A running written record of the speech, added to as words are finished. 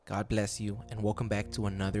God bless you, and welcome back to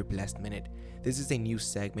another Blessed Minute. This is a new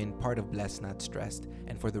segment, part of Blessed Not Stressed,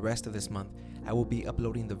 and for the rest of this month, I will be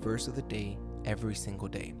uploading the verse of the day every single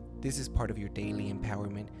day. This is part of your daily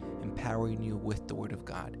empowerment, empowering you with the Word of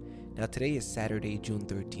God. Now today is Saturday, June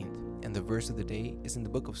 13th, and the verse of the day is in the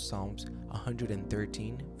book of Psalms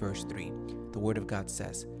 113, verse 3. The Word of God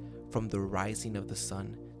says, "From the rising of the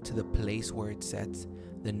sun to the place where it sets,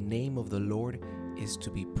 the name of the Lord is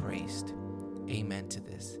to be praised." Amen to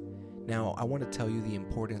this. Now, I want to tell you the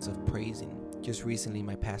importance of praising. Just recently,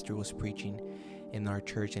 my pastor was preaching in our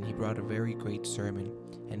church and he brought a very great sermon.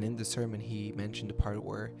 And in the sermon, he mentioned a part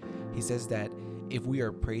where he says that if we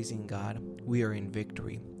are praising God, we are in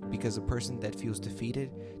victory. Because a person that feels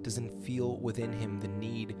defeated doesn't feel within him the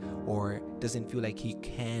need or doesn't feel like he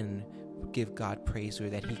can give God praise or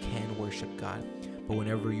that he can worship God. But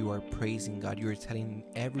whenever you are praising God, you are telling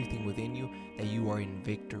everything within you that you are in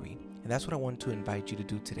victory. And that's what I want to invite you to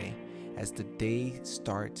do today. As the day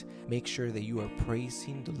starts, make sure that you are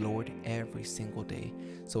praising the Lord every single day.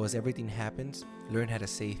 So as everything happens, learn how to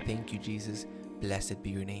say, "Thank you, Jesus. Blessed be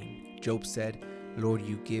your name." Job said, "Lord,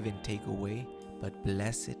 you give and take away, but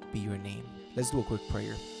blessed be your name." Let's do a quick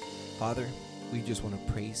prayer. Father, we just want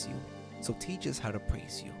to praise you. So teach us how to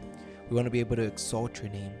praise you. We want to be able to exalt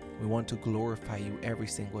your name. We want to glorify you every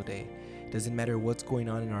single day. It doesn't matter what's going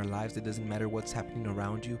on in our lives. It doesn't matter what's happening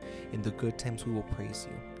around you. In the good times, we will praise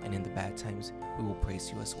you. And in the bad times, we will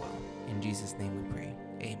praise you as well. In Jesus' name we pray.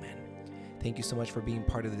 Amen. Thank you so much for being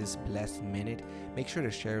part of this Blessed Minute. Make sure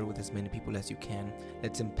to share it with as many people as you can.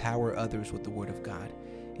 Let's empower others with the Word of God.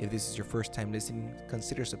 If this is your first time listening,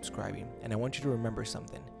 consider subscribing. And I want you to remember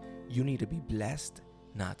something. You need to be blessed,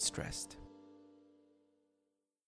 not stressed.